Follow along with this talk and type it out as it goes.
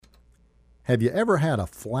Have you ever had a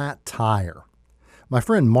flat tire? My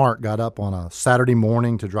friend Mark got up on a Saturday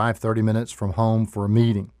morning to drive 30 minutes from home for a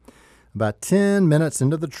meeting. About 10 minutes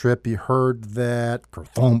into the trip, he heard that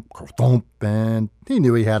kerthump, kerthump, and he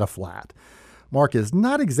knew he had a flat. Mark is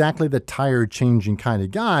not exactly the tire-changing kind of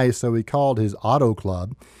guy, so he called his auto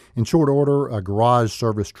club. In short order, a garage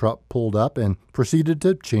service truck pulled up and proceeded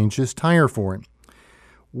to change his tire for him.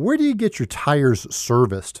 "Where do you get your tires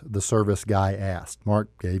serviced?" the service guy asked.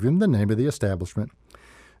 Mark gave him the name of the establishment.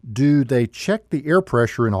 "Do they check the air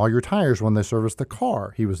pressure in all your tires when they service the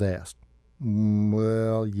car?" he was asked.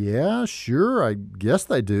 Well, yeah, sure, I guess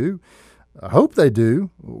they do. I hope they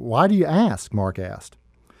do. Why do you ask?" Mark asked.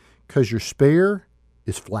 "'Cause your spare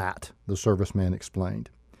is flat," the serviceman explained.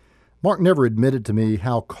 Mark never admitted to me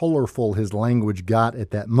how colorful his language got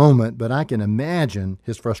at that moment, but I can imagine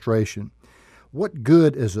his frustration. What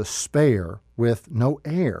good is a spare with no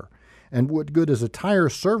air? And what good is a tire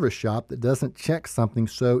service shop that doesn't check something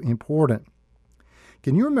so important?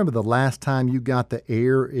 Can you remember the last time you got the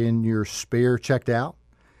air in your spare checked out?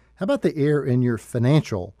 How about the air in your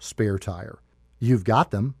financial spare tire? You've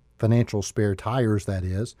got them, financial spare tires, that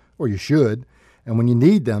is, or you should, and when you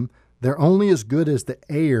need them, they're only as good as the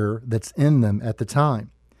air that's in them at the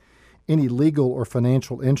time. Any legal or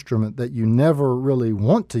financial instrument that you never really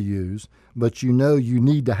want to use, but you know you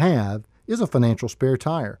need to have, is a financial spare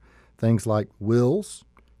tire. Things like wills,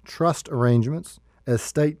 trust arrangements,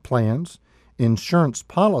 estate plans, insurance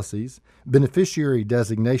policies, beneficiary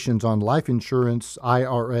designations on life insurance,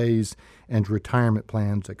 IRAs, and retirement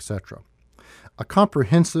plans, etc. A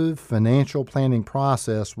comprehensive financial planning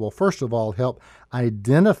process will first of all help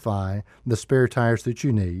identify the spare tires that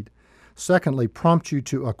you need, secondly, prompt you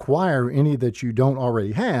to acquire any that you don't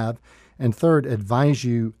already have, and third, advise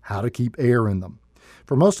you how to keep air in them.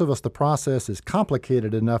 For most of us, the process is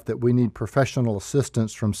complicated enough that we need professional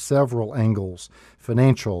assistance from several angles: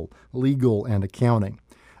 financial, legal, and accounting.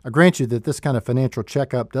 I grant you that this kind of financial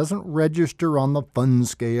checkup doesn't register on the fun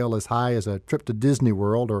scale as high as a trip to Disney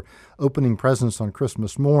World or opening presents on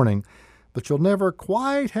Christmas morning, but you'll never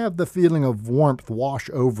quite have the feeling of warmth wash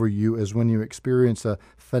over you as when you experience a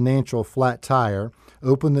financial flat tire,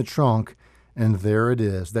 open the trunk, and there it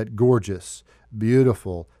is, that gorgeous,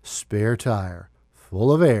 beautiful spare tire,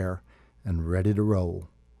 full of air and ready to roll.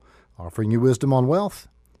 Offering you wisdom on wealth,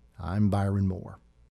 I'm Byron Moore.